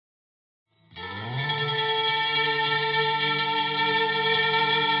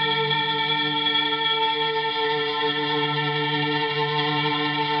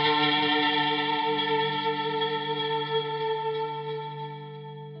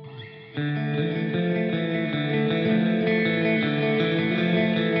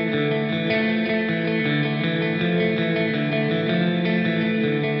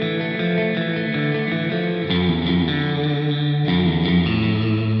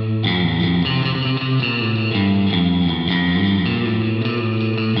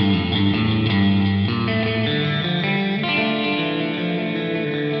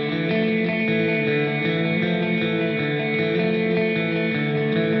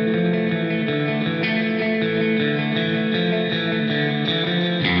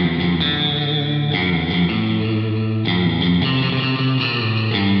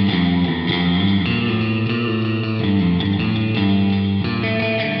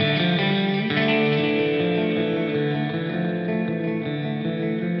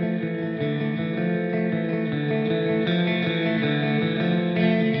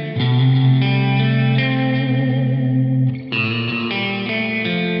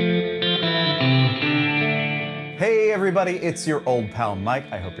Everybody, it's your old pal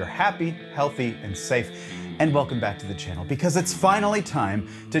Mike. I hope you're happy, healthy, and safe, and welcome back to the channel because it's finally time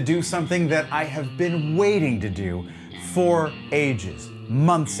to do something that I have been waiting to do for ages,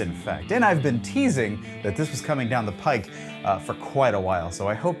 months in fact, and I've been teasing that this was coming down the pike for quite a while, so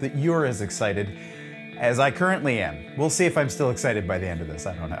I hope that you're as excited as I currently am. We'll see if I'm still excited by the end of this,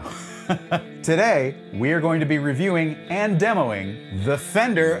 I don't know. Today, we are going to be reviewing and demoing the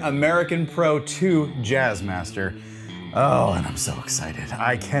Fender American Pro 2 Jazzmaster. Oh, and I'm so excited.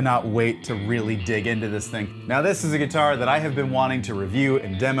 I cannot wait to really dig into this thing. Now, this is a guitar that I have been wanting to review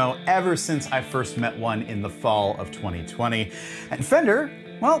and demo ever since I first met one in the fall of 2020. And Fender,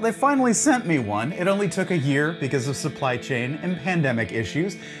 well, they finally sent me one. It only took a year because of supply chain and pandemic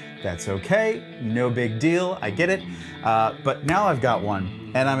issues. That's okay, no big deal, I get it. But now I've got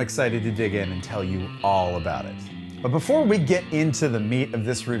one, and I'm excited to dig in and tell you all about it. But before we get into the meat of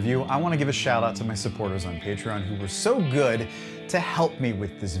this review, I want to give a shout out to my supporters on Patreon who were so good to help me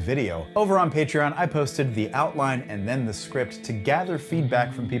with this video. Over on Patreon, I posted the outline and then the script to gather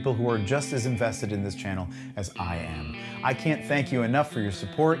feedback from people who are just as invested in this channel as I am. I can't thank you enough for your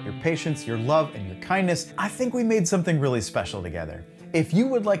support, your patience, your love, and your kindness. I think we made something really special together. If you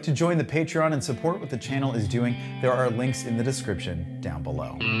would like to join the Patreon and support what the channel is doing, there are links in the description down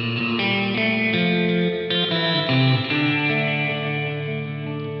below.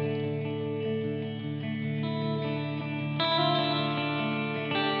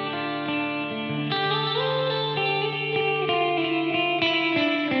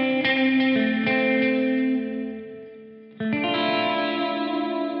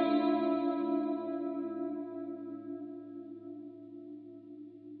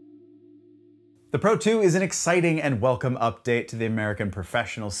 The Pro 2 is an exciting and welcome update to the American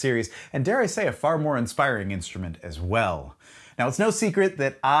Professional series, and dare I say, a far more inspiring instrument as well. Now, it's no secret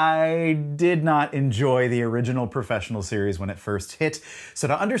that I did not enjoy the original Professional series when it first hit, so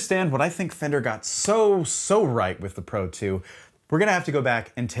to understand what I think Fender got so right with the Pro 2, we're gonna have to go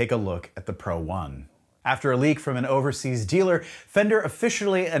back and take a look at the Pro 1. After a leak from an overseas dealer, Fender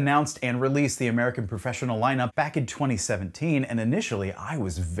officially announced and released the American Professional lineup back in 2017, and initially I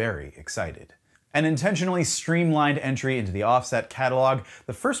was very excited. An intentionally streamlined entry into the offset catalog,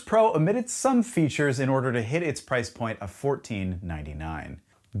 the first Pro omitted some features in order to hit its price point of $14.99.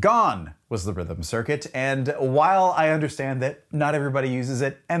 Gone was the rhythm circuit, and while I understand that not everybody uses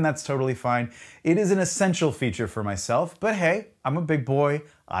it, and that's totally fine, it is an essential feature for myself, but hey, I'm a big boy,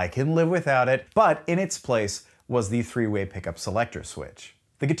 I can live without it. But in its place was the three-way pickup selector switch.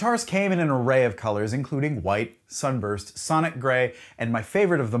 The guitars came in an array of colors, including white, sunburst, sonic gray, and my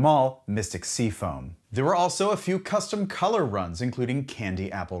favorite of them all, Mystic Seafoam. There were also a few custom color runs, including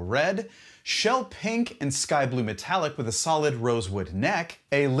Candy Apple Red, Shell Pink, and Sky Blue Metallic with a solid rosewood neck,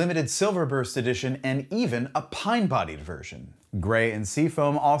 a limited Silverburst edition, and even a pine-bodied version. Gray and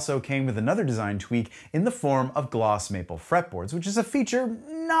Seafoam also came with another design tweak in the form of gloss maple fretboards, which is a feature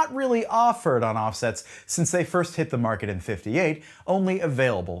not really offered on offsets since they first hit the market in '58, only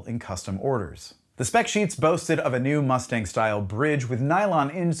available in custom orders. The spec sheets boasted of a new Mustang-style bridge with nylon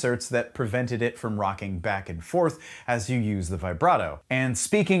inserts that prevented it from rocking back and forth as you use the vibrato. And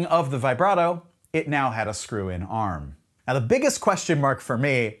speaking of the vibrato, it now had a screw-in arm. Now, the biggest question mark for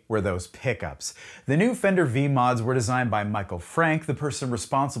me were those pickups. The new Fender V-Mods were designed by Michael Frank, the person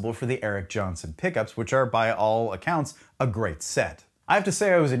responsible for the Eric Johnson pickups, which are, by all accounts, a great set. I have to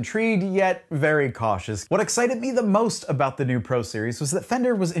say I was intrigued, yet very cautious. What excited me the most about the new Pro Series was that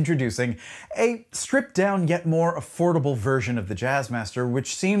Fender was introducing a stripped-down yet more affordable version of the Jazzmaster,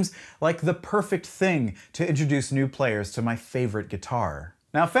 which seems like the perfect thing to introduce new players to my favorite guitar.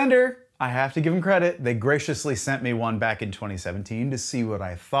 Now, Fender, I have to give them credit. They graciously sent me one back in 2017 to see what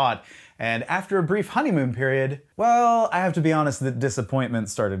I thought. And after a brief honeymoon period, well, I have to be honest that disappointment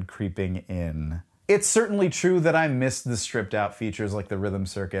started creeping in. It's certainly true that I missed the stripped out features like the rhythm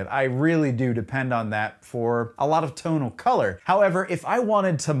circuit. I really do depend on that for a lot of tonal color. However, if I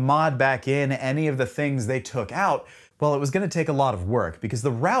wanted to mod back in any of the things they took out, well, it was going to take a lot of work because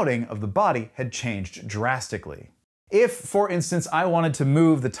the routing of the body had changed drastically. If, for instance, I wanted to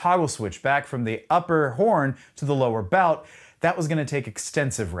move the toggle switch back from the upper horn to the lower bout, that was going to take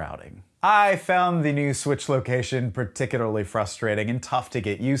extensive routing. I found the new switch location particularly frustrating and tough to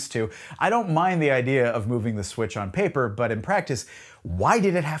get used to. I don't mind the idea of moving the switch on paper, but in practice, why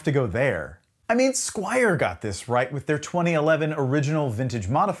did it have to go there? I mean, Squier got this right with their 2011 original vintage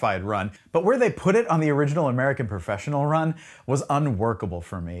modified run, but where they put it on the original American Professional run was unworkable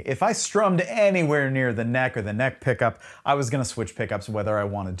for me. If I strummed anywhere near the neck or the neck pickup, I was going to switch pickups whether I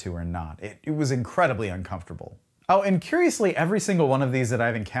wanted to or not. It was incredibly uncomfortable. Oh, and curiously, every single one of these that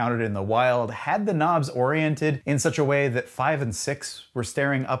I've encountered in the wild had the knobs oriented in such a way that 5 and 6 were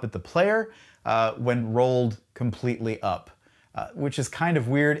staring up at the player when rolled completely up. Which is kind of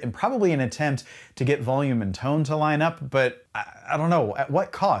weird and probably an attempt to get volume and tone to line up, but I don't know, at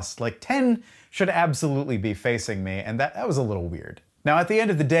what cost? Like 10 should absolutely be facing me, and that was a little weird. Now, at the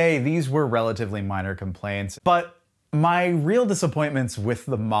end of the day, these were relatively minor complaints, but my real disappointments with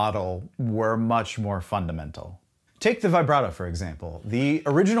the model were much more fundamental. Take the vibrato, for example. The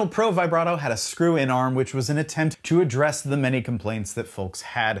original Pro vibrato had a screw-in arm, which was an attempt to address the many complaints that folks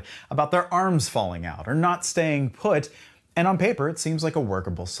had about their arms falling out or not staying put, and on paper, it seems like a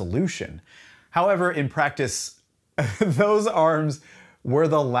workable solution. However, in practice, those arms were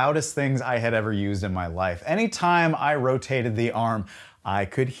the loudest things I had ever used in my life. Anytime I rotated the arm, I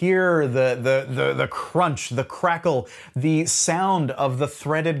could hear the crunch, the crackle, the sound of the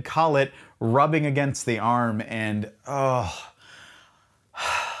threaded collet rubbing against the arm, and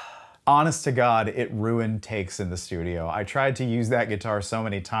honest to God, it ruined takes in the studio. I tried to use that guitar so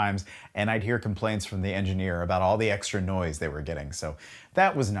many times, and I'd hear complaints from the engineer about all the extra noise they were getting, so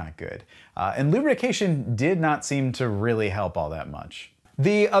that was not good. And lubrication did not seem to really help all that much.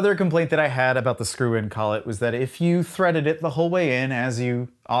 The other complaint that I had about the screw-in collet was that if you threaded it the whole way in, as you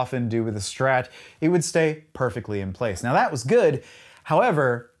often do with a Strat, it would stay perfectly in place. Now that was good,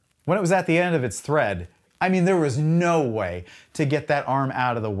 however, when it was at the end of its thread, I mean, there was no way to get that arm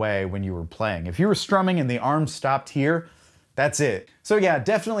out of the way when you were playing. If you were strumming and the arm stopped here, that's it. So yeah,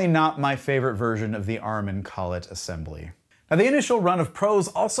 definitely not my favorite version of the arm and collet assembly. Now the initial run of Pros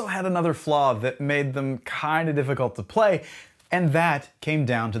also had another flaw that made them kind of difficult to play, and that came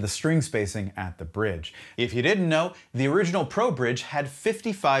down to the string spacing at the bridge. If you didn't know, the original Pro bridge had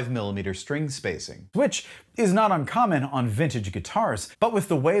 55mm string spacing, which is not uncommon on vintage guitars, but with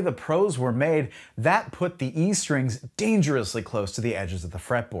the way the Pros were made, that put the E strings dangerously close to the edges of the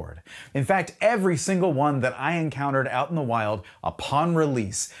fretboard. In fact, every single one that I encountered out in the wild upon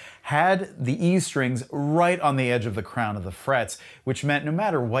release had the E strings right on the edge of the crown of the frets, which meant no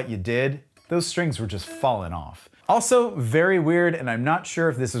matter what you did, those strings were just falling off. Also, very weird, and I'm not sure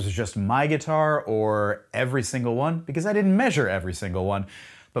if this was just my guitar or every single one, because I didn't measure every single one,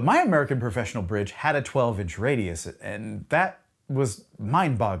 but my American Professional bridge had a 12-inch radius, and that was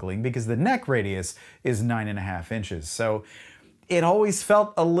mind-boggling because the neck radius is 9.5 inches, so it always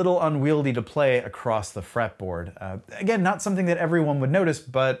felt a little unwieldy to play across the fretboard. Again, not something that everyone would notice,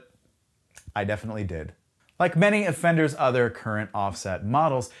 but I definitely did. Like many of Fender's other current offset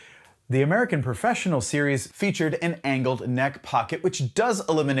models, the American Professional series featured an angled neck pocket, which does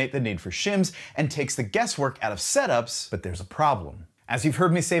eliminate the need for shims and takes the guesswork out of setups, but there's a problem. As you've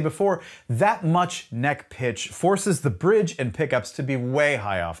heard me say before, that much neck pitch forces the bridge and pickups to be way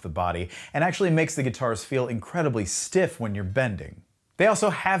high off the body and actually makes the guitars feel incredibly stiff when you're bending. They also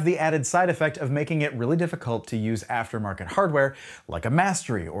have the added side effect of making it really difficult to use aftermarket hardware like a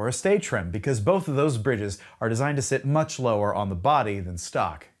Mastery or a Stay Trem, because both of those bridges are designed to sit much lower on the body than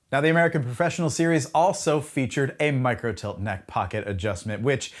stock. Now, the American Professional series also featured a micro-tilt neck pocket adjustment,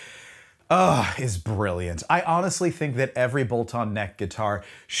 which is brilliant. I honestly think that every bolt-on neck guitar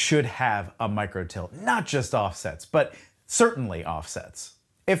should have a micro-tilt, not just offsets, but certainly offsets.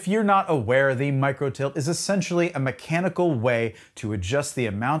 If you're not aware, the micro-tilt is essentially a mechanical way to adjust the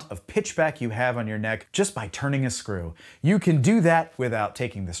amount of pitchback you have on your neck just by turning a screw. You can do that without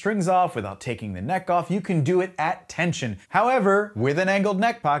taking the strings off, without taking the neck off. You can do it at tension. However, with an angled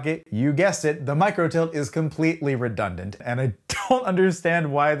neck pocket, you guessed it, the micro-tilt is completely redundant, and I don't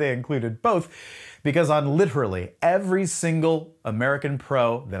understand why they included both, because on literally every single American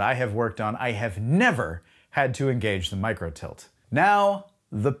Pro that I have worked on, I have never had to engage the micro-tilt. Now,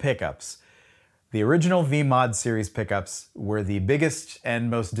 the pickups. The original V-Mod series pickups were the biggest and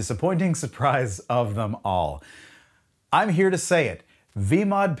most disappointing surprise of them all. I'm here to say it.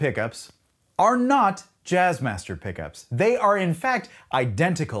 V-Mod pickups are not Jazzmaster pickups. They are in fact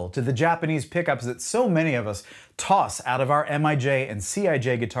identical to the Japanese pickups that so many of us toss out of our MIJ and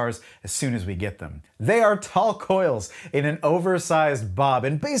CIJ guitars as soon as we get them. They are tall coils in an oversized bob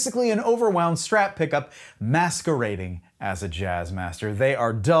and basically an overwound strap pickup masquerading as a Jazzmaster. They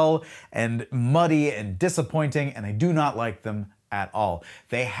are dull and muddy and disappointing, and I do not like them at all.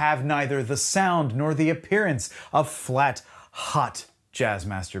 They have neither the sound nor the appearance of flat, hot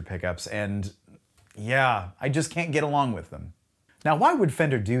Jazzmaster pickups, and yeah, I just can't get along with them. Now, why would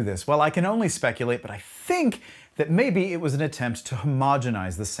Fender do this? Well, I can only speculate, but I think that maybe it was an attempt to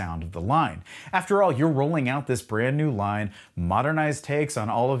homogenize the sound of the line. After all, you're rolling out this brand new line, modernized takes on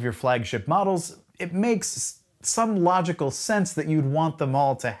all of your flagship models. It makes some logical sense that you'd want them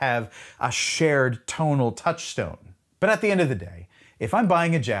all to have a shared tonal touchstone. But at the end of the day, if I'm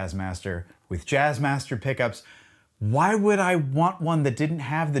buying a Jazzmaster with Jazzmaster pickups, why would I want one that didn't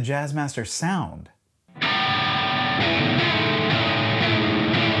have the Jazzmaster sound?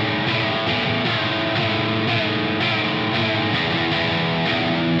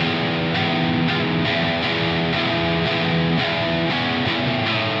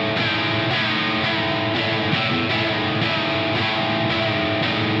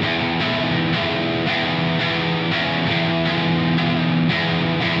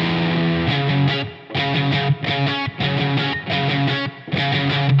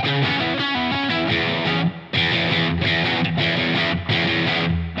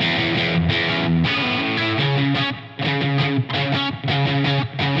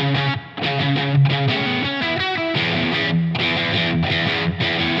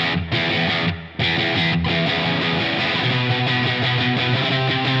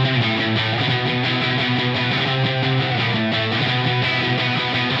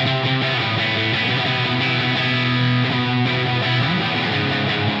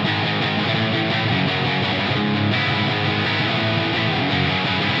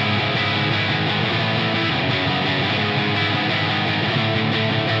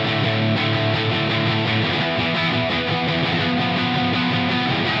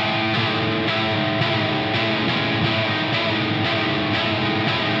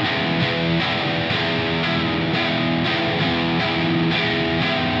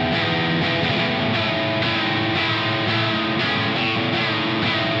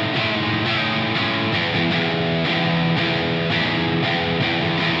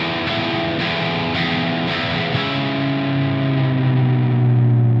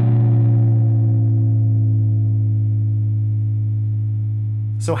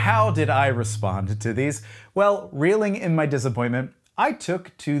 So how did I respond to these? Well, reeling in my disappointment, I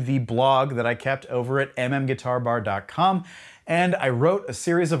took to the blog that I kept over at mmguitarbar.com, and I wrote a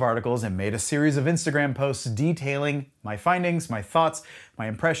series of articles and made a series of Instagram posts detailing my findings, my thoughts, my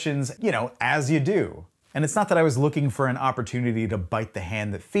impressions, as you do. And it's not that I was looking for an opportunity to bite the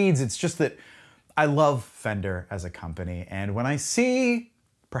hand that feeds, it's just that I love Fender as a company, and when I see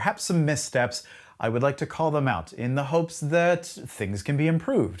perhaps some missteps, I would like to call them out in the hopes that things can be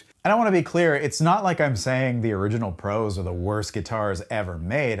improved. And I want to be clear, it's not like I'm saying the original Pros are the worst guitars ever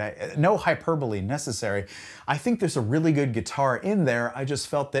made. No hyperbole necessary. I think there's a really good guitar in there, I just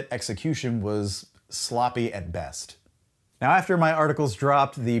felt that execution was sloppy at best. Now, after my articles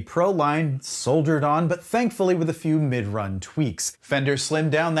dropped, the Pro line soldiered on, but thankfully with a few mid-run tweaks. Fender slimmed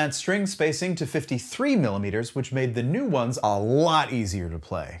down that string spacing to 53mm, which made the new ones a lot easier to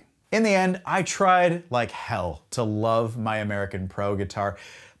play. In the end, I tried like hell to love my American Pro guitar,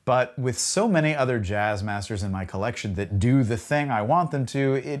 but with so many other Jazzmasters in my collection that do the thing I want them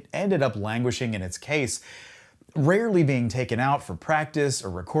to, it ended up languishing in its case, rarely being taken out for practice or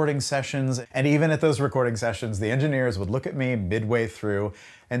recording sessions. And even at those recording sessions, the engineers would look at me midway through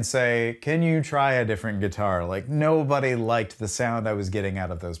and say, "Can you try a different guitar?" Like, nobody liked the sound I was getting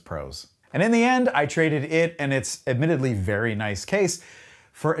out of those Pros. And in the end, I traded it and its admittedly very nice case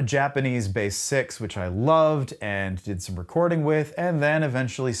for a Japanese Bass 6, which I loved and did some recording with, and then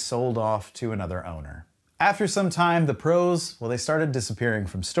eventually sold off to another owner. After some time, the Pros, well, they started disappearing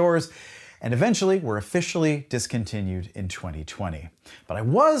from stores, and eventually were officially discontinued in 2020. But I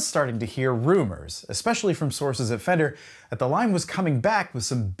was starting to hear rumors, especially from sources at Fender, that the line was coming back with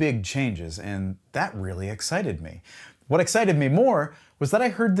some big changes, and that really excited me. What excited me more was that I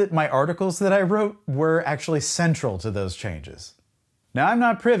heard that my articles that I wrote were actually central to those changes. Now, I'm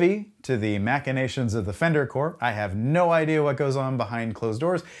not privy to the machinations of the Fender Corp. I have no idea what goes on behind closed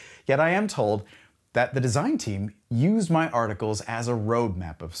doors, yet I am told that the design team used my articles as a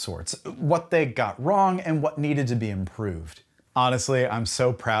roadmap of sorts, what they got wrong and what needed to be improved. Honestly, I'm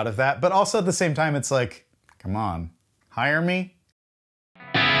so proud of that, but also at the same time, it's like, come on, hire me?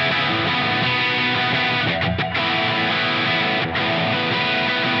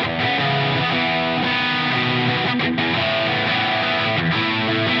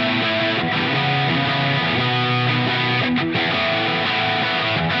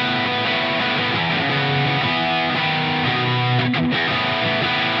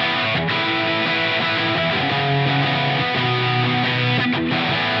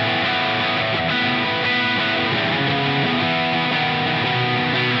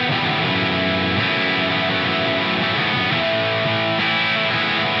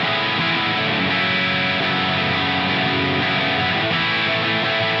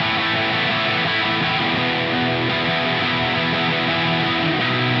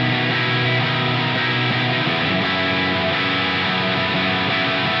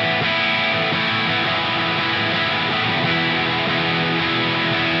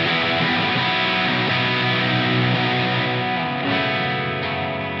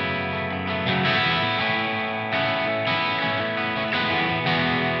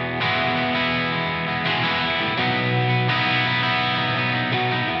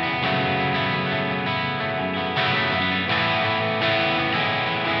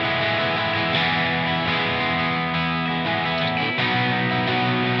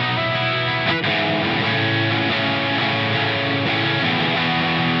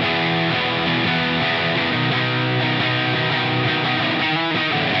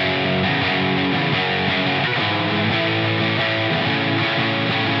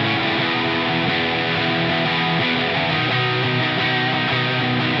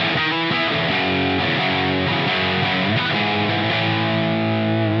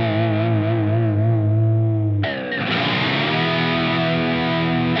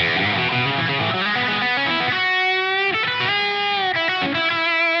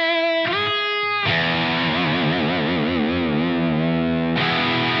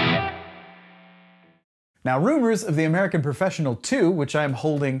 Now, rumors of the American Professional 2, which I'm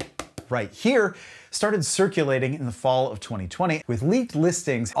holding right here, started circulating in the fall of 2020, with leaked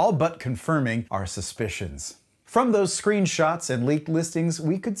listings all but confirming our suspicions. From those screenshots and leaked listings,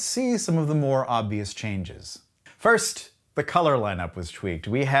 we could see some of the more obvious changes. First, the color lineup was tweaked.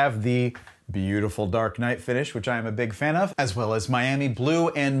 We have the beautiful Dark Knight finish, which I am a big fan of, as well as Miami Blue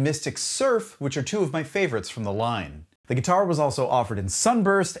and Mystic Surf, which are two of my favorites from the line. The guitar was also offered in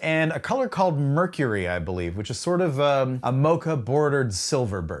Sunburst and a color called Mercury, I believe, which is sort of a mocha bordered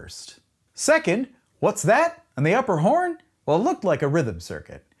silver burst. Second, what's that? On the upper horn? Well, it looked like a rhythm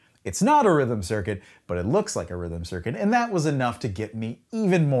circuit. It's not a rhythm circuit, but it looks like a rhythm circuit, and that was enough to get me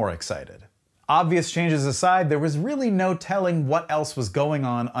even more excited. Obvious changes aside, there was really no telling what else was going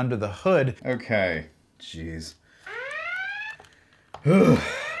on under the hood. Okay, jeez.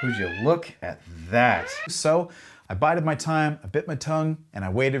 Would you look at that? So, I bided my time, I bit my tongue, and I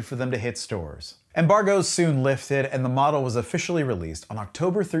waited for them to hit stores. Embargoes soon lifted, and the model was officially released on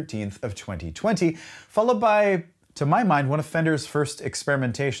October 13th of 2020, followed by, to my mind, one of Fender's first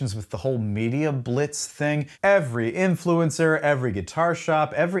experimentations with the whole media blitz thing. Every influencer, every guitar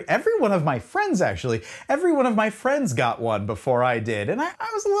shop, every one of my friends actually, every one of my friends got one before I did, and I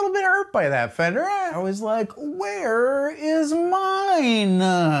was a little bit hurt by that, Fender. I was like, where is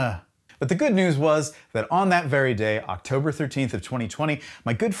mine? But the good news was that on that very day, October 13th of 2020,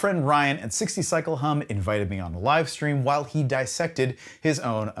 my good friend Ryan at 60 Cycle Hum invited me on a live stream while he dissected his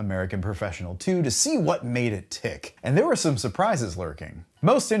own American Professional 2 to see what made it tick. And there were some surprises lurking.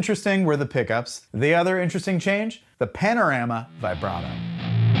 Most interesting were the pickups. The other interesting change? The Panorama Vibrato.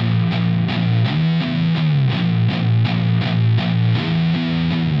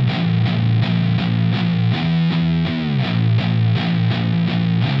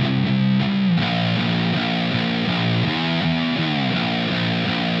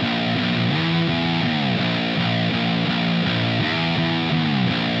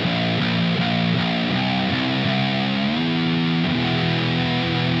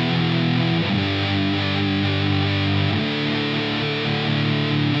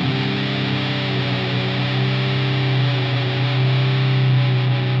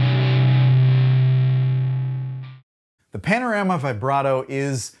 The Panorama Vibrato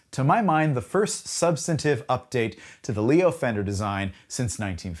is, to my mind, the first substantive update to the Leo Fender design since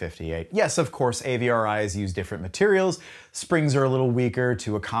 1958. Yes, of course, AVRIs use different materials, springs are a little weaker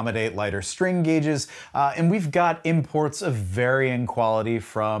to accommodate lighter string gauges, and we've got imports of varying quality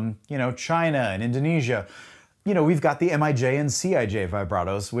from, China and Indonesia. You know, we've got the MIJ and CIJ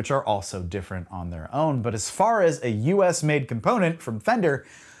vibratos, which are also different on their own, but as far as a US-made component from Fender,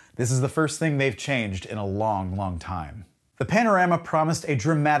 this is the first thing they've changed in a long, long time. The Panorama promised a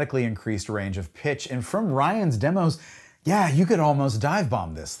dramatically increased range of pitch, and from Ryan's demos, yeah, you could almost dive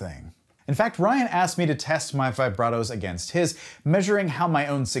bomb this thing. In fact, Ryan asked me to test my vibratos against his, measuring how my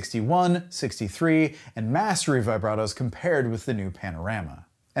own 61, 63, and Mastery vibratos compared with the new Panorama.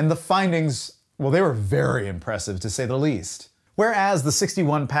 And the findings, well, they were very impressive to say the least. Whereas the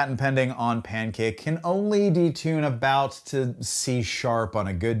 61 patent pending on Pancake can only detune about to C sharp on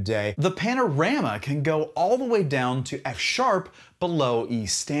a good day, the Panorama can go all the way down to F sharp below E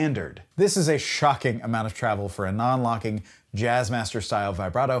standard. This is a shocking amount of travel for a non-locking Jazzmaster style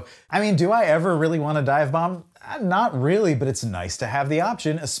vibrato. I mean, do I ever really want to dive bomb? Not really, but it's nice to have the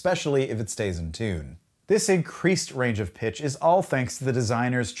option, especially if it stays in tune. This increased range of pitch is all thanks to the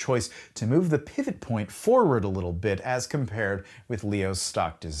designer's choice to move the pivot point forward a little bit as compared with Leo's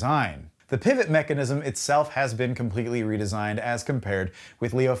stock design. The pivot mechanism itself has been completely redesigned as compared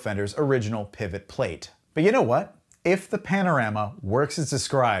with Leo Fender's original pivot plate. But you know what? If the Panorama works as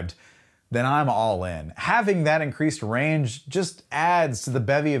described, then I'm all in. Having that increased range just adds to the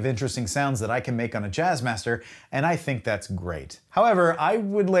bevy of interesting sounds that I can make on a Jazzmaster, and I think that's great. However, I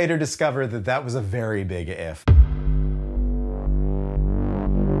would later discover that that was a very big if.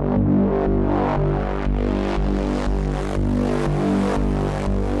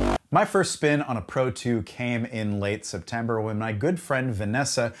 My first spin on a Pro 2 came in late September when my good friend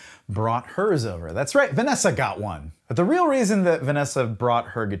Vanessa brought hers over. That's right, Vanessa got one. But the real reason that Vanessa brought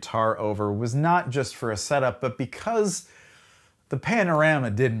her guitar over was not just for a setup, but because the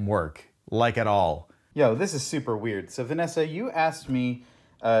Panorama didn't work, like at all. Yo, this is super weird. So Vanessa, you asked me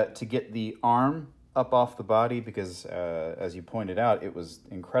to get the arm up off the body because, as you pointed out, it was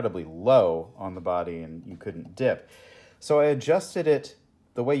incredibly low on the body and you couldn't dip. So I adjusted it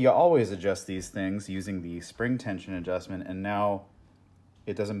the way you always adjust these things, using the spring tension adjustment, and now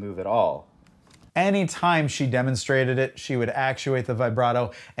it doesn't move at all. Anytime she demonstrated it, she would actuate the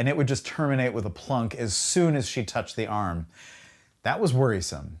vibrato and it would just terminate with a plunk as soon as she touched the arm. That was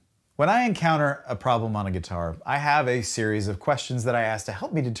worrisome. When I encounter a problem on a guitar, I have a series of questions that I ask to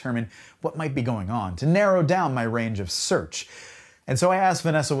help me determine what might be going on, to narrow down my range of search. And so I asked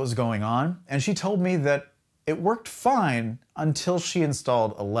Vanessa what was going on, and she told me that it worked fine until she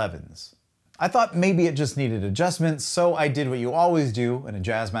installed 11s. I thought maybe it just needed adjustments, so I did what you always do when a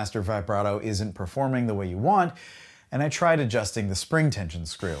Jazzmaster vibrato isn't performing the way you want, and I tried adjusting the spring tension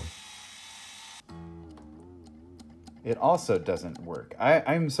screw. It also doesn't work.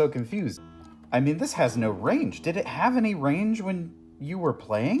 I'm so confused. I mean, this has no range. Did it have any range when you were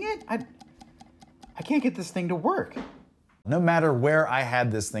playing it? I can't get this thing to work. No matter where I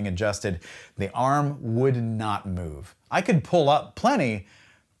had this thing adjusted, the arm would not move. I could pull up plenty,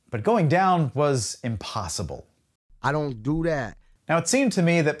 but going down was impossible. I don't do that. Now it seemed to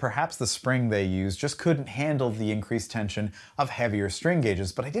me that perhaps the spring they used just couldn't handle the increased tension of heavier string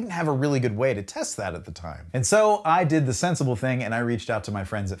gauges, but I didn't have a really good way to test that at the time. And so I did the sensible thing and I reached out to my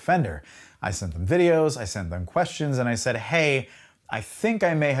friends at Fender. I sent them videos, I sent them questions, and I said, hey, I think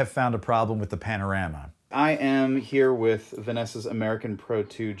I may have found a problem with the Panorama. I am here with Vanessa's American Pro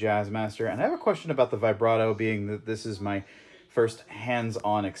 2 Jazzmaster, and I have a question about the vibrato, being that this is my first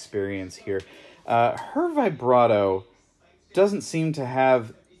hands-on experience here. Her vibrato doesn't seem to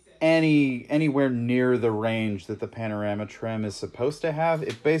have anywhere near the range that the Panorama trim is supposed to have.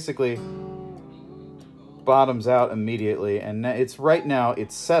 It basically bottoms out immediately, and it's right now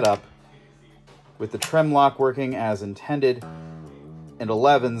it's set up with the trem lock working as intended and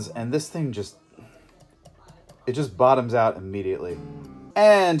 11s, and this thing just bottoms out immediately.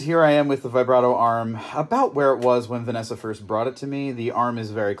 And here I am with the vibrato arm about where it was when Vanessa first brought it to me. The arm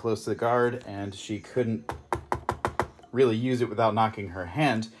is very close to the guard, and she couldn't really use it without knocking her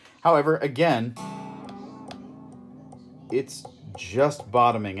hand. However, again, it's just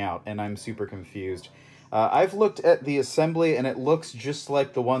bottoming out, and I'm super confused. I've looked at the assembly, and it looks just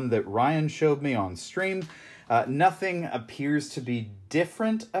like the one that Ryan showed me on stream. Nothing appears to be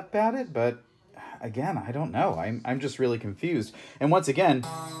different about it, but again, I don't know. I'm just really confused. And once again,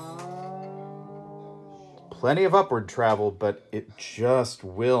 plenty of upward travel, but it just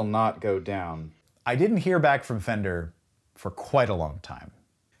will not go down. I didn't hear back from Fender for quite a long time.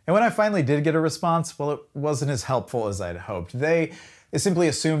 And when I finally did get a response, well, it wasn't as helpful as I'd hoped. They simply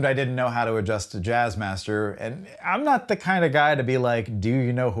assumed I didn't know how to adjust a Jazzmaster, and I'm not the kind of guy to be like, do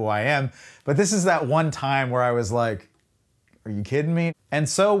you know who I am? But this is that one time where I was like, are you kidding me? And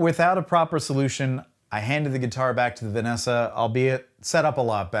so without a proper solution, I handed the guitar back to the Vanessa, albeit set up a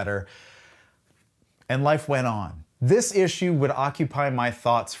lot better. And life went on. This issue would occupy my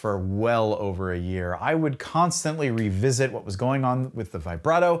thoughts for well over a year. I would constantly revisit what was going on with the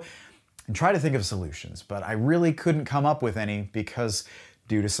vibrato and try to think of solutions, but I really couldn't come up with any because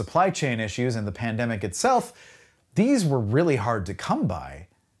due to supply chain issues and the pandemic itself, these were really hard to come by.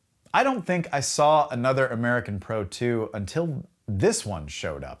 I don't think I saw another American Pro 2 until this one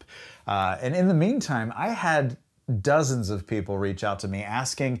showed up. And in the meantime, I had dozens of people reach out to me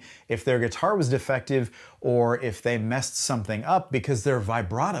asking if their guitar was defective or if they messed something up because their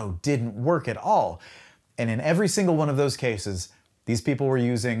vibrato didn't work at all. And in every single one of those cases, these people were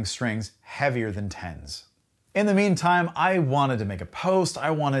using strings heavier than 10s. In the meantime, I wanted to make a post.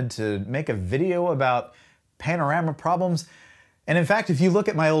 I wanted to make a video about Panorama Problems. And in fact, if you look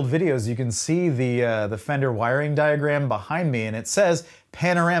at my old videos, you can see the Fender wiring diagram behind me, and it says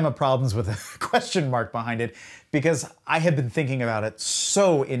Panorama Problems with a question mark behind it because I had been thinking about it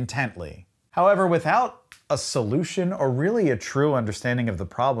so intently. However, without a solution or really a true understanding of the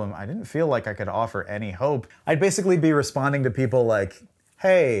problem, I didn't feel like I could offer any hope. I'd basically be responding to people like,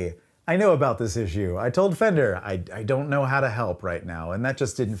 hey, I know about this issue. I told Fender, I don't know how to help right now, and that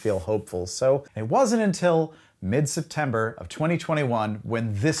just didn't feel hopeful. So it wasn't until mid-September of 2021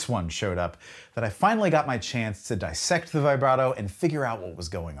 when this one showed up that I finally got my chance to dissect the vibrato and figure out what was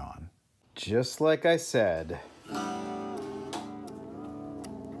going on. Just like I said.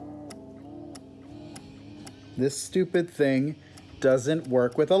 This stupid thing doesn't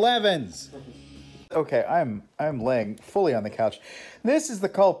work with 11s. Okay, I'm laying fully on the couch. This is the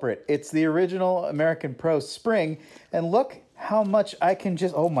culprit. It's the original American Pro spring, and look how much I can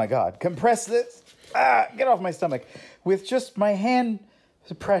just, oh my God, compress this. Get off my stomach with just my hand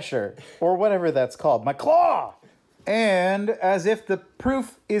pressure, or whatever that's called, my claw. And as if the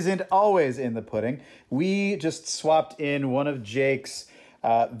proof isn't always in the pudding, we just swapped in one of Jake's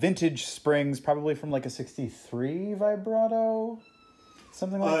vintage springs, probably from like a 63 vibrato,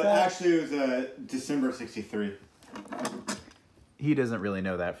 something like that. Actually, it was December 63. He doesn't really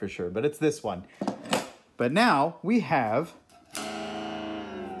know that for sure, but it's this one. But now we have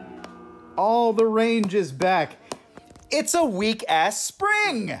all the range is back. It's a weak-ass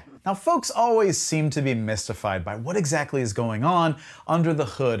spring! Now, folks always seem to be mystified by what exactly is going on under the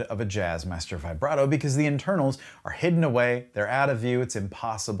hood of a Jazzmaster vibrato because the internals are hidden away, they're out of view, it's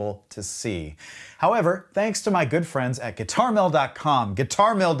impossible to see. However, thanks to my good friends at guitarmill.com,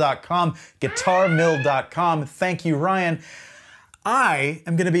 guitarmill.com, thank you, Ryan, I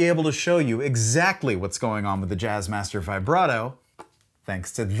am going to be able to show you exactly what's going on with the Jazzmaster vibrato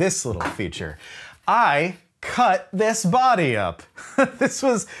thanks to this little feature. I cut this body up. This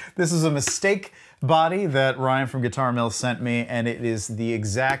was a mistake body that Ryan from Guitar Mill sent me, and it is the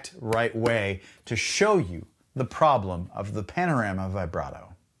exact right way to show you the problem of the Panorama vibrato.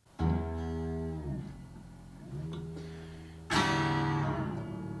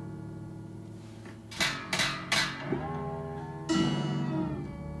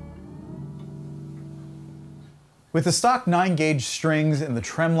 With the stock 9-gauge strings and the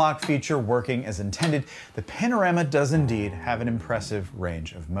trem lock feature working as intended, the Panorama does indeed have an impressive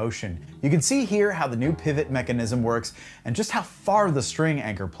range of motion. You can see here how the new pivot mechanism works and just how far the string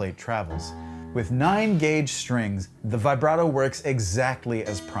anchor plate travels. With 9-gauge strings, the vibrato works exactly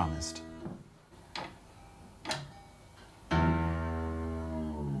as promised.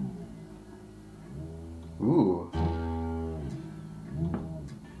 Ooh.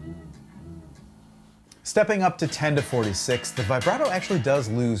 Stepping up to 10 to 46, the vibrato actually does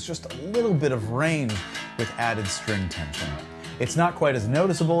lose just a little bit of range with added string tension. It's not quite as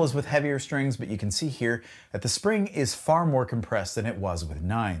noticeable as with heavier strings, but you can see here that the spring is far more compressed than it was with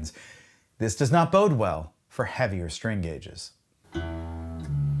 9s. This does not bode well for heavier string gauges.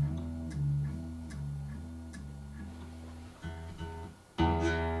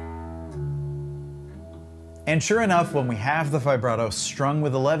 And sure enough, when we have the vibrato strung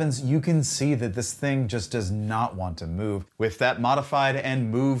with 11s, you can see that this thing just does not want to move. With that modified and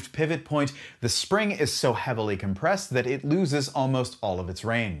moved pivot point, the spring is so heavily compressed that it loses almost all of its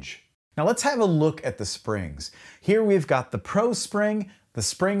range. Now let's have a look at the springs. Here we've got the Pro spring, the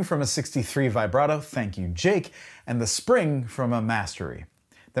spring from a 63 vibrato, thank you Jake, and the spring from a Mastery.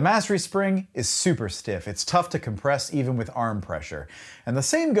 The Mastery spring is super stiff. It's tough to compress even with arm pressure. And the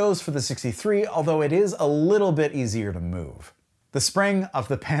same goes for the 63, although it is a little bit easier to move. The spring of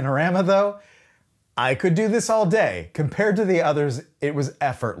the Panorama though, I could do this all day. Compared to the others, it was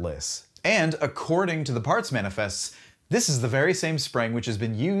effortless. And according to the parts manifests, This is the very same spring which has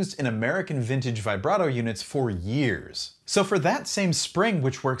been used in American vintage vibrato units for years. So for that same spring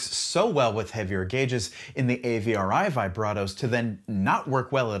which works so well with heavier gauges in the AVRI vibratos to then not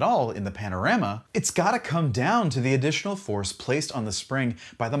work well at all in the Panorama, it's gotta come down to the additional force placed on the spring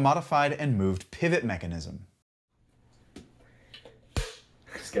by the modified and moved pivot mechanism.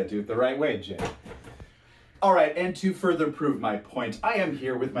 Just gotta do it the right way, Jay. All right, and to further prove my point, I am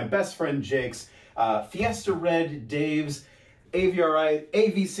here with my best friend Jake's Fiesta Red Dave's AVRI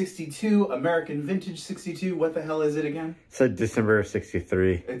AV62 American Vintage 62. What the hell is it again? So December of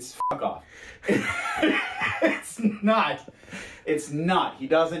 63. It's fuck off. It's not. It's not. He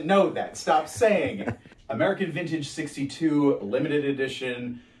doesn't know that. Stop saying it. American Vintage 62 limited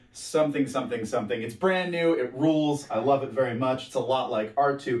edition something something something. It's brand new. It rules. I love it very much. It's a lot like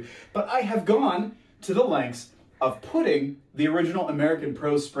R2. But I have gone to the lengths of putting the original American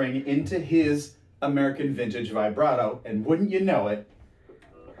Pro Spring into his American Vintage Vibrato, and wouldn't you know it,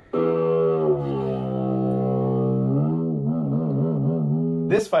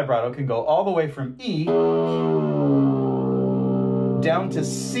 this vibrato can go all the way from E down to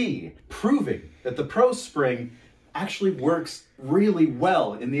C, proving that the Pro Spring actually works really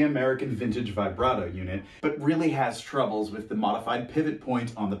well in the American Vintage Vibrato unit, but really has troubles with the modified pivot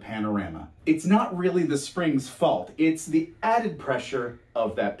point on the Panorama. It's not really the spring's fault, it's the added pressure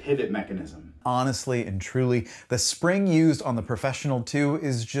of that pivot mechanism. Honestly and truly, the spring used on the Professional 2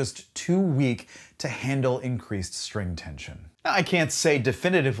 is just too weak to handle increased string tension. I can't say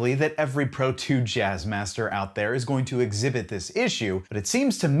definitively that every Pro 2 Jazzmaster out there is going to exhibit this issue, but it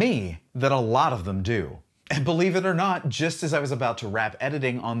seems to me that a lot of them do. And believe it or not, just as I was about to wrap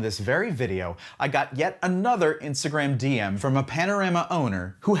editing on this very video, I got yet another Instagram DM from a Panorama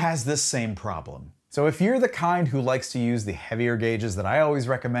owner who has this same problem. So if you're the kind who likes to use the heavier gauges that I always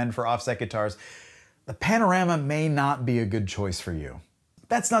recommend for offset guitars, the Panorama may not be a good choice for you.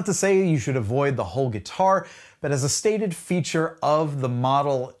 That's not to say you should avoid the whole guitar, but as a stated feature of the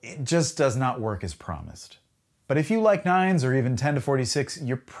model, it just does not work as promised. But if you like 9s or even 10 to 46,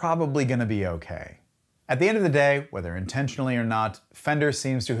 you're probably gonna be okay. At the end of the day, whether intentionally or not, Fender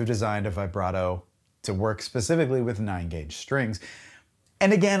seems to have designed a vibrato to work specifically with 9-gauge strings.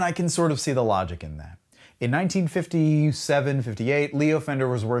 And again, I can sort of see the logic in that. In 1957-58, Leo Fender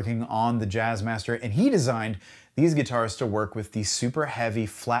was working on the Jazzmaster, and he designed these guitars to work with these super heavy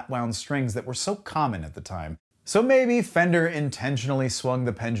flat-wound strings that were so common at the time. So maybe Fender intentionally swung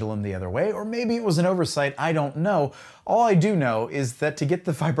the pendulum the other way, or maybe it was an oversight, I don't know. All I do know is that to get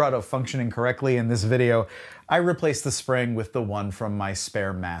the vibrato functioning correctly in this video, I replaced the spring with the one from my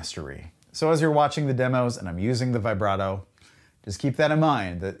spare Mastery. So as you're watching the demos and I'm using the vibrato, just keep that in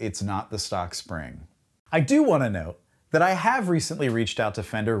mind, that it's not the stock spring. I do want to note that I have recently reached out to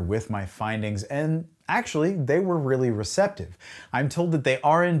Fender with my findings, and actually, they were really receptive. I'm told that they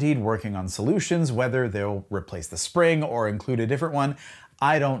are indeed working on solutions, whether they'll replace the spring or include a different one,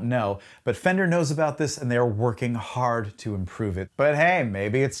 I don't know. But Fender knows about this and they're working hard to improve it. But hey,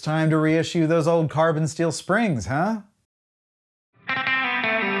 maybe it's time to reissue those old carbon steel springs, huh?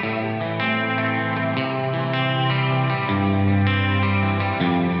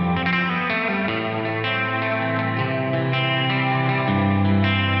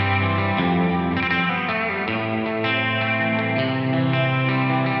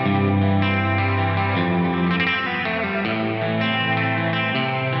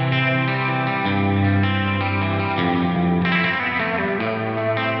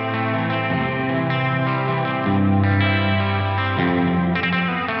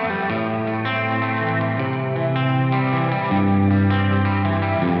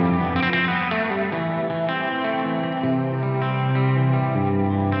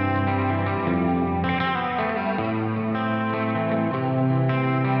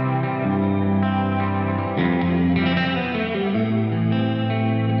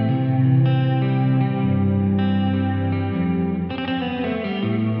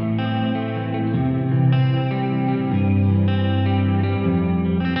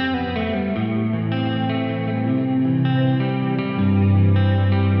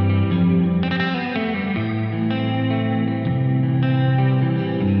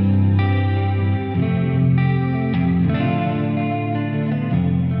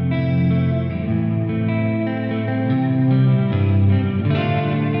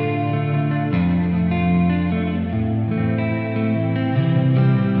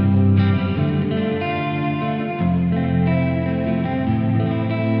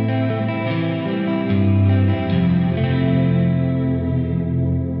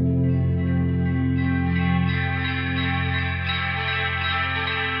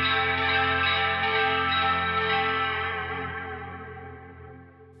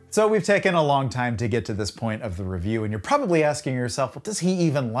 So we've taken a long time to get to this point of the review, and you're probably asking yourself, well, does he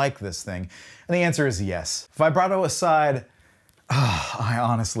even like this thing? And the answer is yes. Vibrato aside, I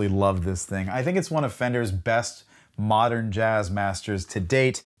honestly love this thing. I think it's one of Fender's best modern Jazzmasters to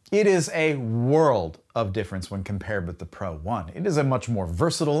date. It is a world of difference when compared with the Pro 1. It is a much more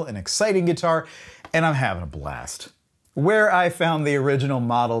versatile and exciting guitar, and I'm having a blast. Where I found the original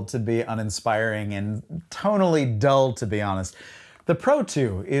model to be uninspiring and tonally dull, to be honest, the Pro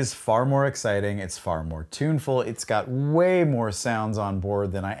 2 is far more exciting, it's far more tuneful, it's got way more sounds on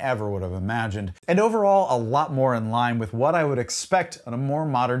board than I ever would have imagined, and overall a lot more in line with what I would expect on a more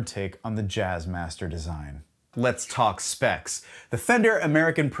modern take on the Jazzmaster design. Let's talk specs. The Fender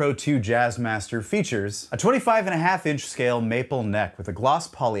American Pro 2 Jazzmaster features a 25.5-inch scale maple neck with a gloss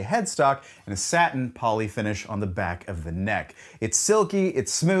poly headstock and a satin poly finish on the back of the neck. It's silky,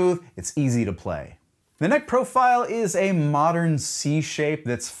 it's smooth, it's easy to play. The neck profile is a modern C shape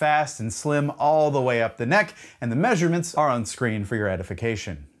that's fast and slim all the way up the neck, and the measurements are on screen for your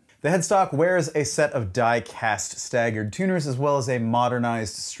edification. The headstock wears a set of die-cast staggered tuners as well as a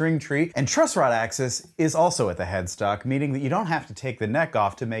modernized string tree, and truss rod axis is also at the headstock, meaning that you don't have to take the neck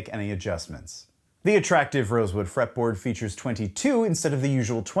off to make any adjustments. The attractive rosewood fretboard features 22 instead of the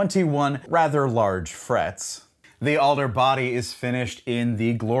usual 21 rather large frets. The alder body is finished in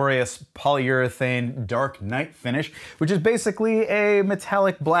the glorious polyurethane dark night finish, which is basically a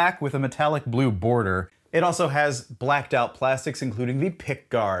metallic black with a metallic blue border. It also has blacked out plastics including the pick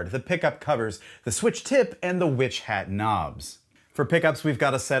guard, the pickup covers, the switch tip, and the witch hat knobs. For pickups, we've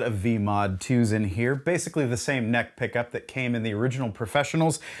got a set of V-Mod 2s in here, basically the same neck pickup that came in the original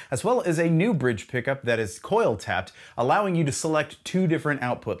Professionals, as well as a new bridge pickup that is coil tapped, allowing you to select 2 different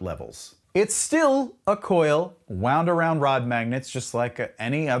output levels. It's still a coil wound around rod magnets just like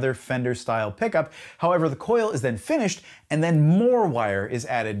any other Fender style pickup. However, the coil is then finished and then more wire is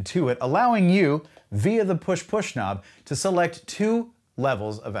added to it, allowing you, via the push-push knob, to select 2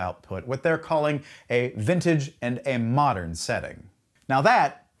 levels of output, what they're calling a vintage and a modern setting. Now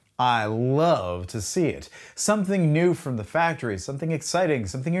that, I love to see it. Something new from the factory, something exciting,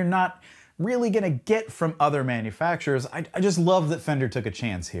 something you're not really gonna get from other manufacturers. I just love that Fender took a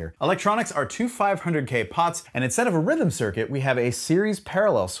chance here. Electronics are 2 500K pots, and instead of a rhythm circuit, we have a series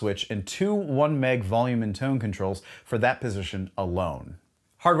parallel switch and 2 1 meg volume and tone controls for that position alone.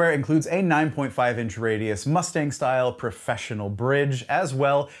 Hardware includes a 9.5-inch radius Mustang-style professional bridge, as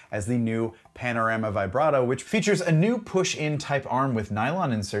well as the new Panorama Vibrato, which features a new push-in type arm with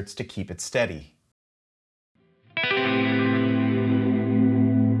nylon inserts to keep it steady.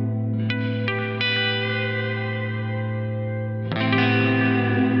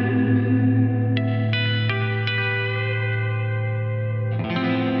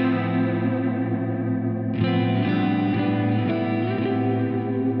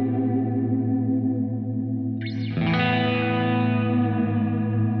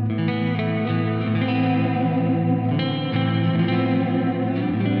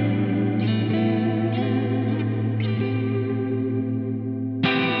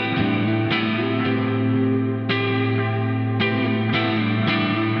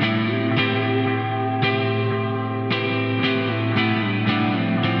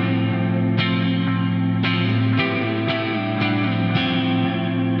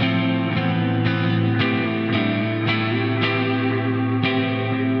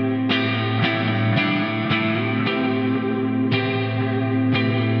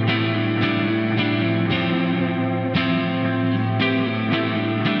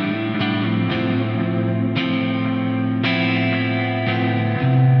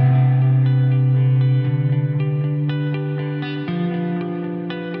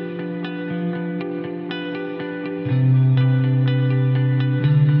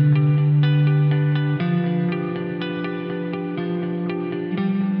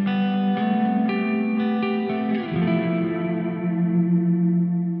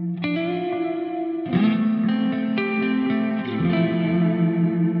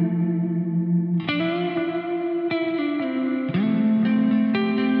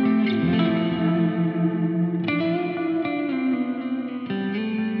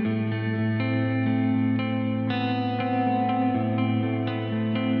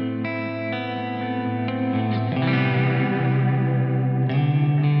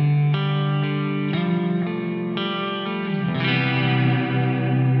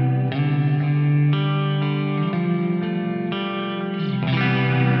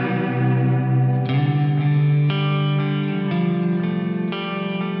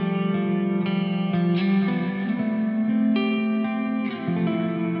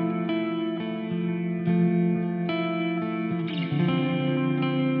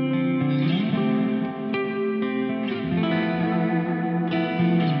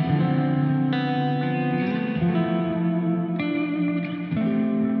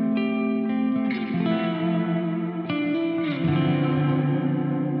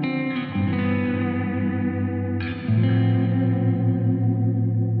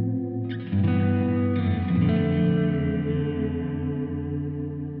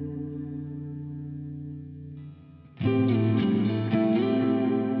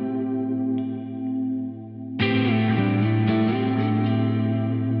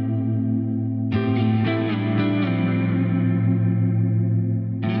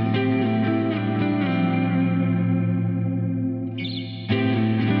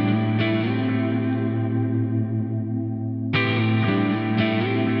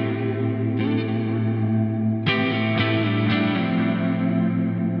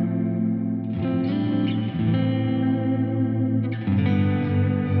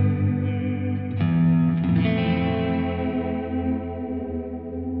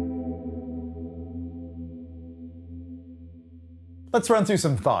 Let's run through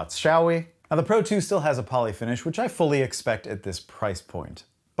some thoughts, shall we? Now the Pro 2 still has a poly finish, which I fully expect at this price point.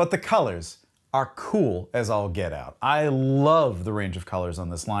 But the colors are cool as all get out. I love the range of colors on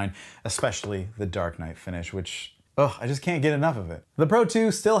this line, especially the Dark Night finish, which, I just can't get enough of it. The Pro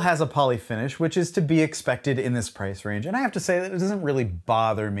 2 still has a poly finish, which is to be expected in this price range, and I have to say that it doesn't really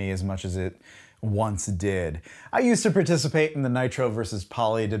bother me as much as it once did. I used to participate in the nitro versus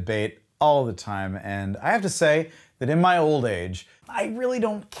poly debate all the time, and I have to say that in my old age, I really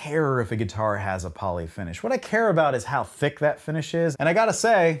don't care if a guitar has a poly finish. What I care about is how thick that finish is, and I gotta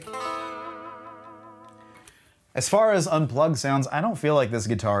say, as far as unplugged sounds, I don't feel like this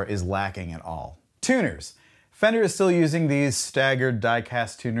guitar is lacking at all. Tuners. Fender is still using these staggered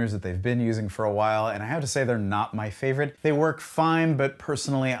die-cast tuners that they've been using for a while, and I have to say they're not my favorite. They work fine, but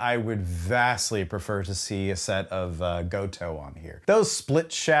personally I would vastly prefer to see a set of Goto on here. Those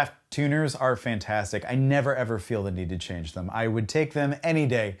split shaft tuners are fantastic. I never ever feel the need to change them. I would take them any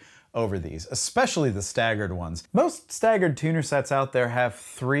day over these, especially the staggered ones. Most staggered tuner sets out there have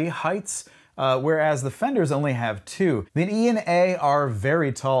 3 heights, whereas the Fenders only have 2. The E and A are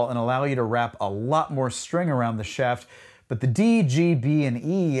very tall and allow you to wrap a lot more string around the shaft, but the D, G, B, and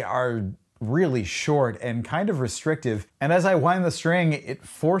E are really short and kind of restrictive, and as I wind the string, it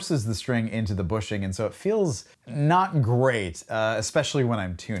forces the string into the bushing, and so it feels not great, especially when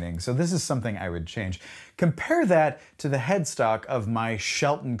I'm tuning, so this is something I would change. Compare that to the headstock of my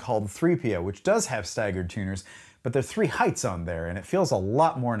Shelton called 3PO, which does have staggered tuners, but there are 3 heights on there, and it feels a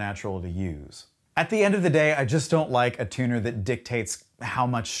lot more natural to use. At the end of the day, I just don't like a tuner that dictates how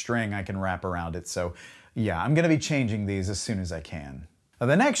much string I can wrap around it, so yeah, I'm gonna be changing these as soon as I can. Now,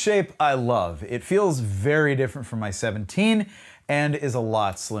 the neck shape I love. It feels very different from my 17 and is a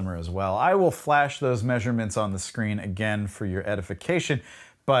lot slimmer as well. I will flash those measurements on the screen again for your edification,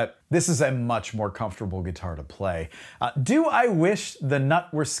 but this is a much more comfortable guitar to play. Do I wish the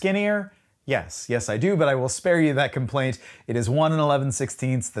nut were skinnier? Yes, I do, but I will spare you that complaint. It is 1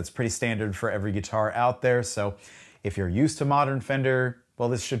 11/16. That's pretty standard for every guitar out there, so if you're used to modern Fender, well,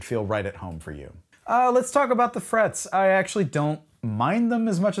 this should feel right at home for you. Let's talk about the frets. I actually don't mind them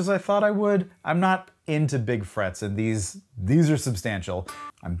as much as I thought I would. I'm not into big frets, and these are substantial.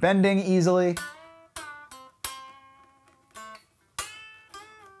 I'm bending easily.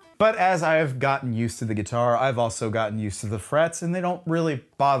 But as I've gotten used to the guitar, I've also gotten used to the frets, and they don't really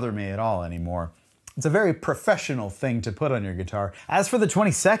bother me at all anymore. It's a very professional thing to put on your guitar. As for the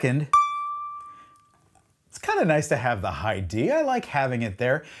 22nd, it's kind of nice to have the high D. I like having it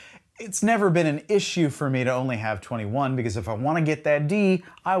there. It's never been an issue for me to only have 21, because if I want to get that D,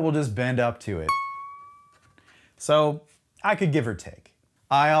 I will just bend up to it. So I could give or take.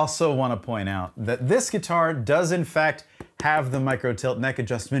 I also want to point out that this guitar does in fact have the micro tilt neck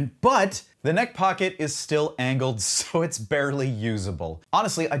adjustment, but the neck pocket is still angled, so it's barely usable.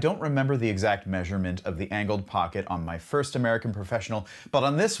 Honestly, I don't remember the exact measurement of the angled pocket on my first American Professional, but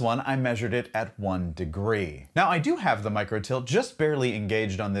on this one, I measured it at 1 degree. Now, I do have the micro tilt just barely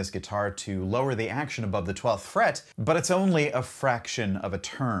engaged on this guitar to lower the action above the 12th fret, but it's only a fraction of a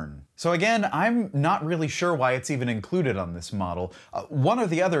turn. So again, I'm not really sure why it's even included on this model. One or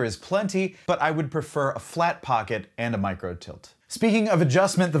the other is plenty, but I would prefer a flat pocket and a micro tilt. Speaking of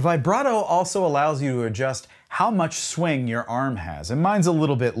adjustment, the vibrato also allows you to adjust how much swing your arm has. And mine's a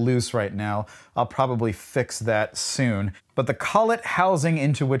little bit loose right now. I'll probably fix that soon. But the collet housing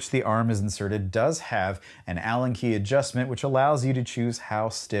into which the arm is inserted does have an Allen key adjustment, which allows you to choose how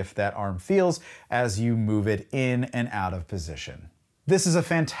stiff that arm feels as you move it in and out of position. This is a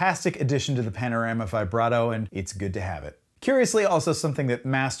fantastic addition to the Panorama vibrato, and it's good to have it. Curiously, also something that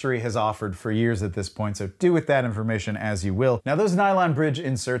Mastery has offered for years at this point, so do with that information as you will. Now, those nylon bridge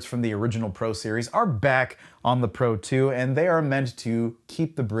inserts from the original Pro series are back on the Pro 2, and they are meant to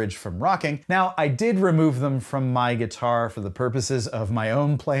keep the bridge from rocking. Now, I did remove them from my guitar for the purposes of my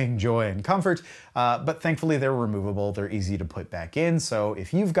own playing joy and comfort, but thankfully they're removable. They're easy to put back in, so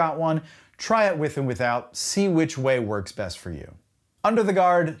if you've got one, try it with and without, see which way works best for you. Under the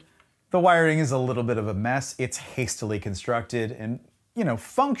guard, the wiring is a little bit of a mess. It's hastily constructed and,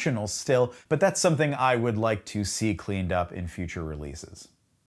 functional still, but that's something I would like to see cleaned up in future releases.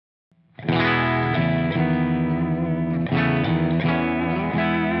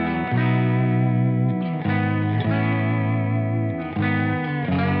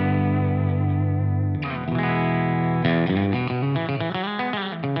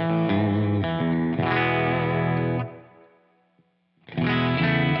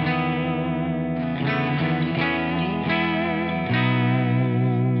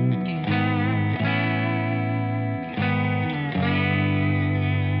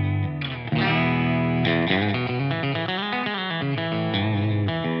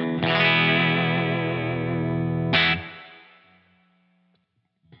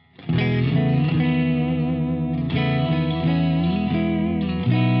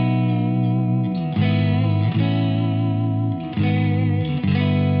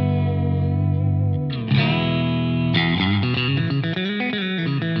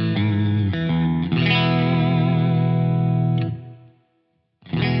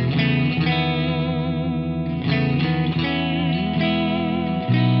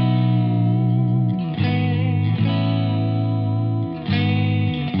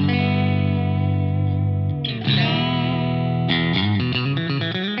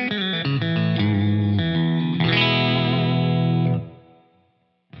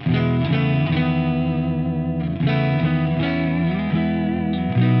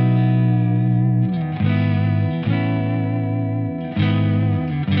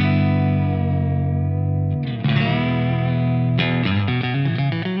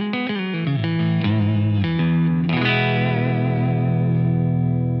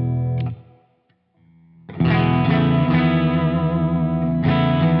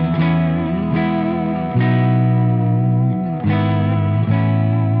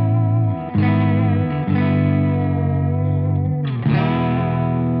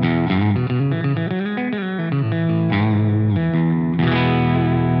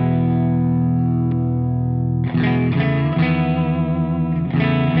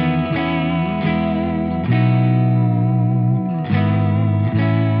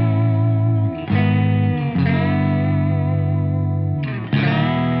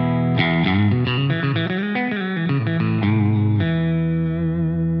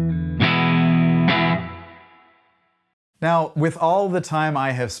 Now, with all the time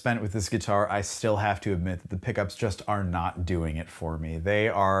I have spent with this guitar, I still have to admit that the pickups just are not doing it for me. They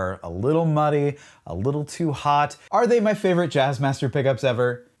are a little muddy, a little too hot. Are they my favorite Jazzmaster pickups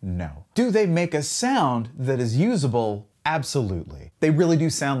ever? No. Do they make a sound that is usable? Absolutely. They really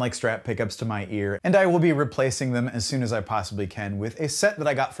do sound like Strat pickups to my ear, and I will be replacing them as soon as I possibly can with a set that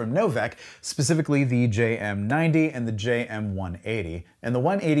I got from Novak, specifically the JM90 and the JM180. And the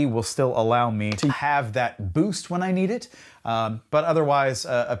 180 will still allow me to have that boost when I need it, but otherwise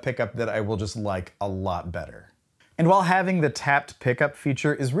a pickup that I will just like a lot better. And while having the tapped pickup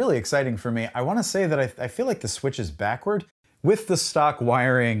feature is really exciting for me, I want to say that I feel like the switch is backward. With the stock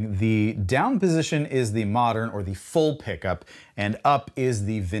wiring, the down position is the modern or the full pickup, and up is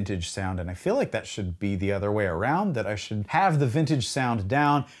the vintage sound. And I feel like that should be the other way around, that I should have the vintage sound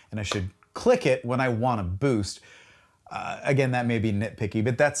down and I should click it when I want to boost. Again, that may be nitpicky,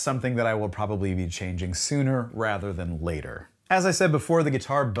 but that's something that I will probably be changing sooner rather than later. As I said before, the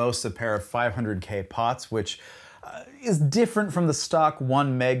guitar boasts a pair of 500K pots, which is different from the stock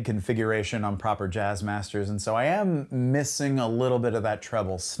 1 meg configuration on proper Jazzmasters, and so I am missing a little bit of that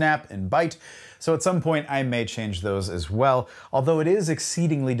treble snap and bite, so at some point I may change those as well, although it is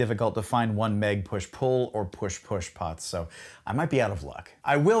exceedingly difficult to find 1 meg push-pull or push-push pots, so I might be out of luck.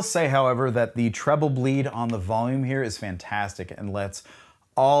 I will say, however, that the treble bleed on the volume here is fantastic and lets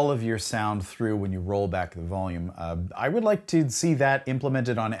all of your sound through when you roll back the volume. I would like to see that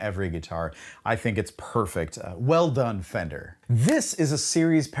implemented on every guitar. I think it's perfect. Well done, Fender. This is a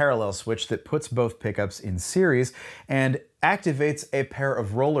series parallel switch that puts both pickups in series and activates a pair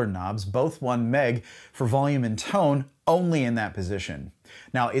of roller knobs, both 1 meg, for volume and tone only in that position.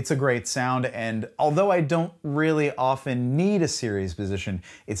 Now, it's a great sound, and although I don't really often need a series position,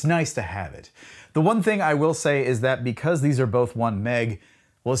 it's nice to have it. The one thing I will say is that because these are both 1 meg,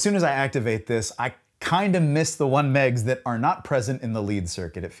 well, as soon as I activate this, I kind of miss the 1 megs that are not present in the lead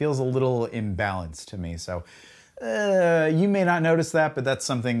circuit. It feels a little imbalanced to me, so you may not notice that, but that's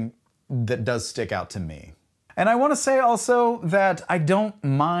something that does stick out to me. And I want to say also that I don't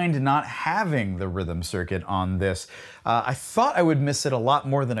mind not having the rhythm circuit on this. I thought I would miss it a lot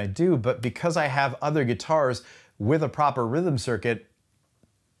more than I do, but because I have other guitars with a proper rhythm circuit,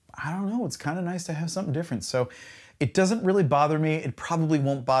 I don't know, it's kind of nice to have something different. So it doesn't really bother me. It probably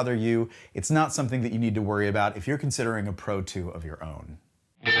won't bother you. It's not something that you need to worry about if you're considering a Pro 2 of your own.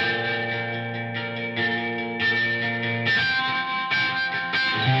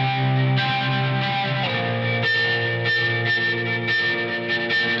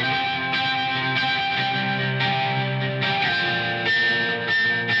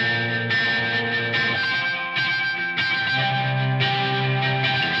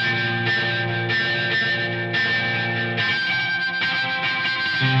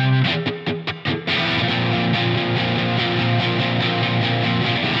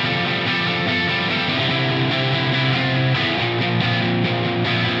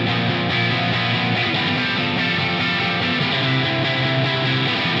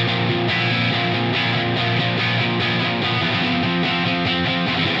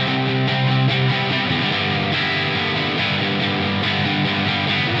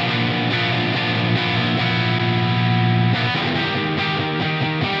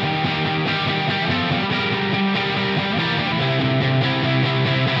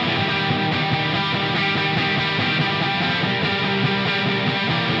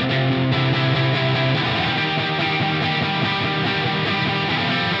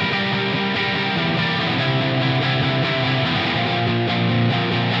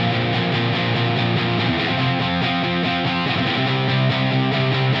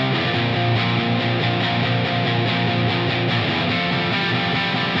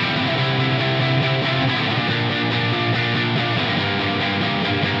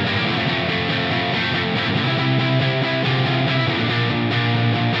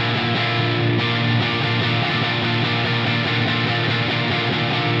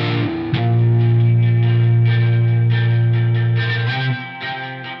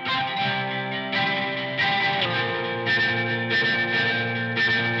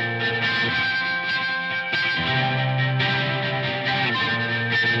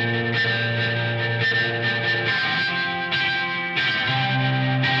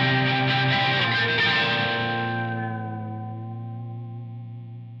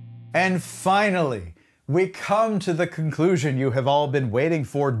 And finally, we come to the conclusion you have all been waiting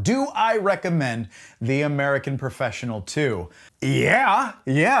for. Do I recommend the American Professional 2? Yeah,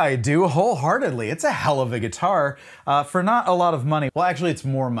 I do wholeheartedly. It's a hell of a guitar for not a lot of money. Well, actually, it's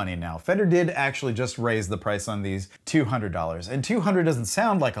more money now. Fender did actually just raise the price on these $200. And $200 doesn't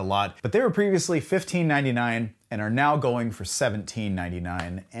sound like a lot, but they were previously $15.99 and are now going for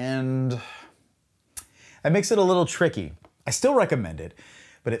 $17.99, and that makes it a little tricky. I still recommend it,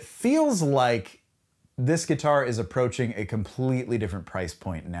 but it feels like this guitar is approaching a completely different price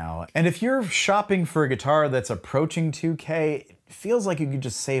point now. And if you're shopping for a guitar that's approaching $2K, it feels like you could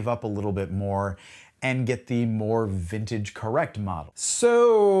just save up a little bit more and get the more vintage correct model.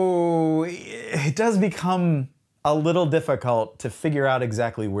 So it does become a little difficult to figure out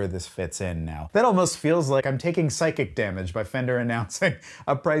exactly where this fits in now. That almost feels like I'm taking psychic damage by Fender announcing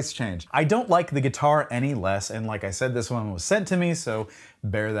a price change. I don't like the guitar any less, and like I said, this one was sent to me, so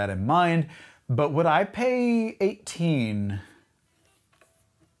bear that in mind. But would I pay $18?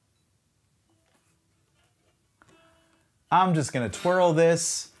 I'm just gonna twirl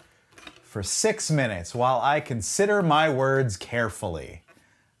this for 6 minutes while I consider my words carefully.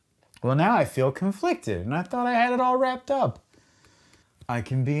 Well, now I feel conflicted, and I thought I had it all wrapped up. I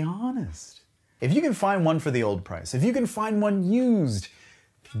can be honest. If you can find one for the old price, if you can find one used,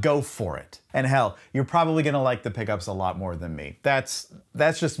 go for it. And hell, you're probably gonna like the pickups a lot more than me. That's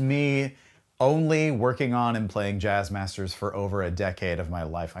just me only working on and playing Jazzmasters for over a decade of my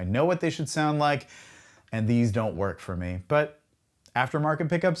life. I know what they should sound like, and these don't work for me. But aftermarket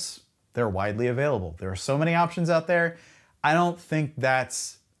pickups, they're widely available. There are so many options out there. I don't think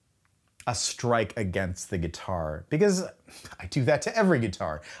that's a strike against the guitar, because I do that to every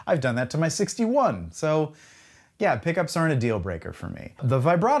guitar. I've done that to my 61. So yeah, pickups aren't a deal breaker for me. The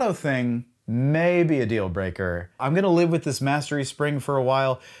vibrato thing may be a deal breaker. I'm gonna live with this Mastery Spring for a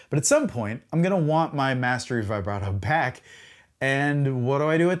while, but at some point, I'm gonna want my Mastery vibrato back. And what do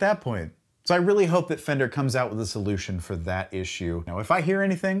I do at that point? So I really hope that Fender comes out with a solution for that issue. Now, if I hear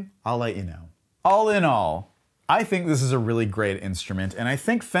anything, I'll let you know. All in all, I think this is a really great instrument, and I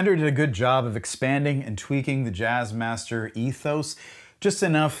think Fender did a good job of expanding and tweaking the Jazzmaster ethos just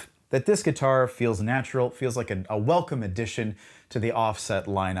enough that this guitar feels natural, feels like a welcome addition to the offset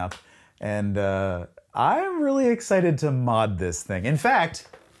lineup. And I'm really excited to mod this thing. In fact,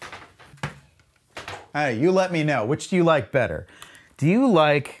 hey, you let me know, which do you like better? Do you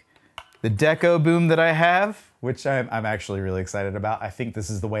like the Decoboom that I have, which I'm actually really excited about? I think this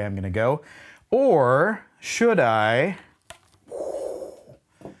is the way I'm gonna go. Or should I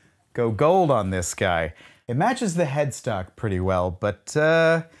go gold on this guy? It matches the headstock pretty well, but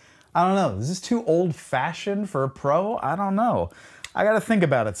I don't know. Is this too old-fashioned for a Pro? I don't know. I gotta think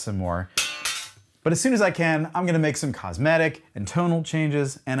about it some more. But as soon as I can, I'm gonna make some cosmetic and tonal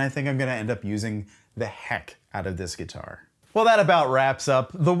changes, and I think I'm gonna end up using the heck out of this guitar. Well, that about wraps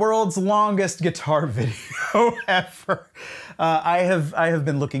up the world's longest guitar video ever. I have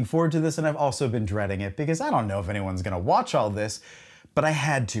been looking forward to this, and I've also been dreading it because I don't know if anyone's gonna watch all this, but I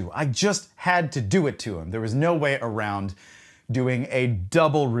had to. I just had to do it to him. There was no way around doing a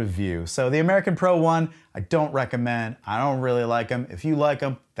double review. So the American Pro 1, I don't recommend. I don't really like them. If you like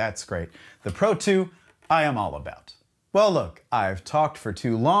them, that's great. The Pro 2, I am all about. Well, look, I've talked for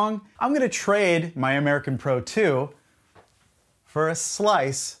too long. I'm gonna trade my American Pro 2 for a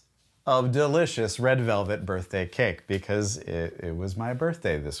slice of delicious red velvet birthday cake, because it was my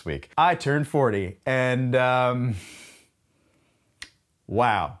birthday this week. I turned 40, and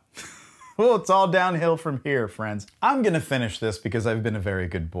wow. Well, it's all downhill from here, friends. I'm gonna finish this because I've been a very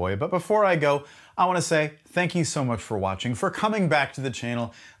good boy, but before I go, I wanna say thank you so much for watching, for coming back to the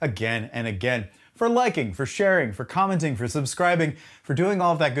channel again and again, for liking, for sharing, for commenting, for subscribing, for doing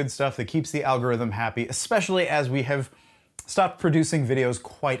all of that good stuff that keeps the algorithm happy, especially as we have stopped producing videos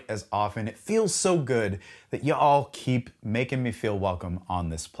quite as often. It feels so good that you all keep making me feel welcome on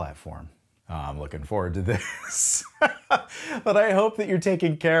this platform. I'm looking forward to this. But I hope that you're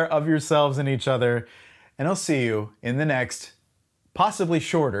taking care of yourselves and each other, and I'll see you in the next, possibly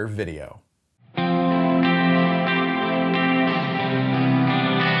shorter video.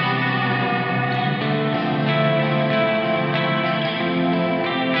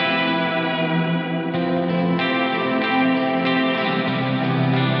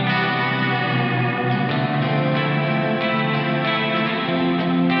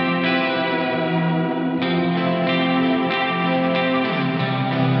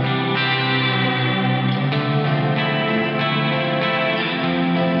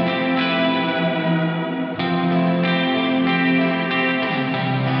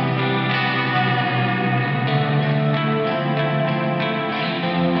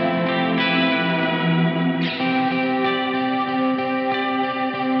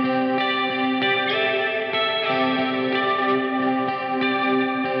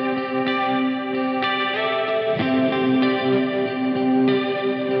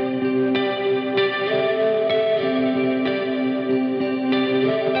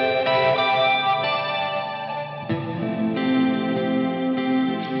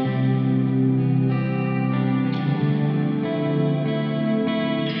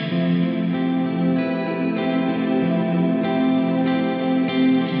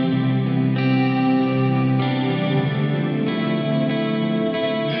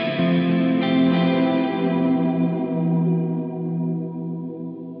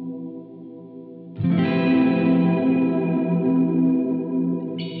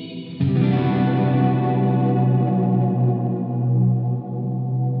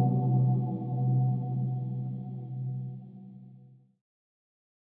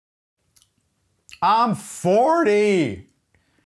 I'm 40.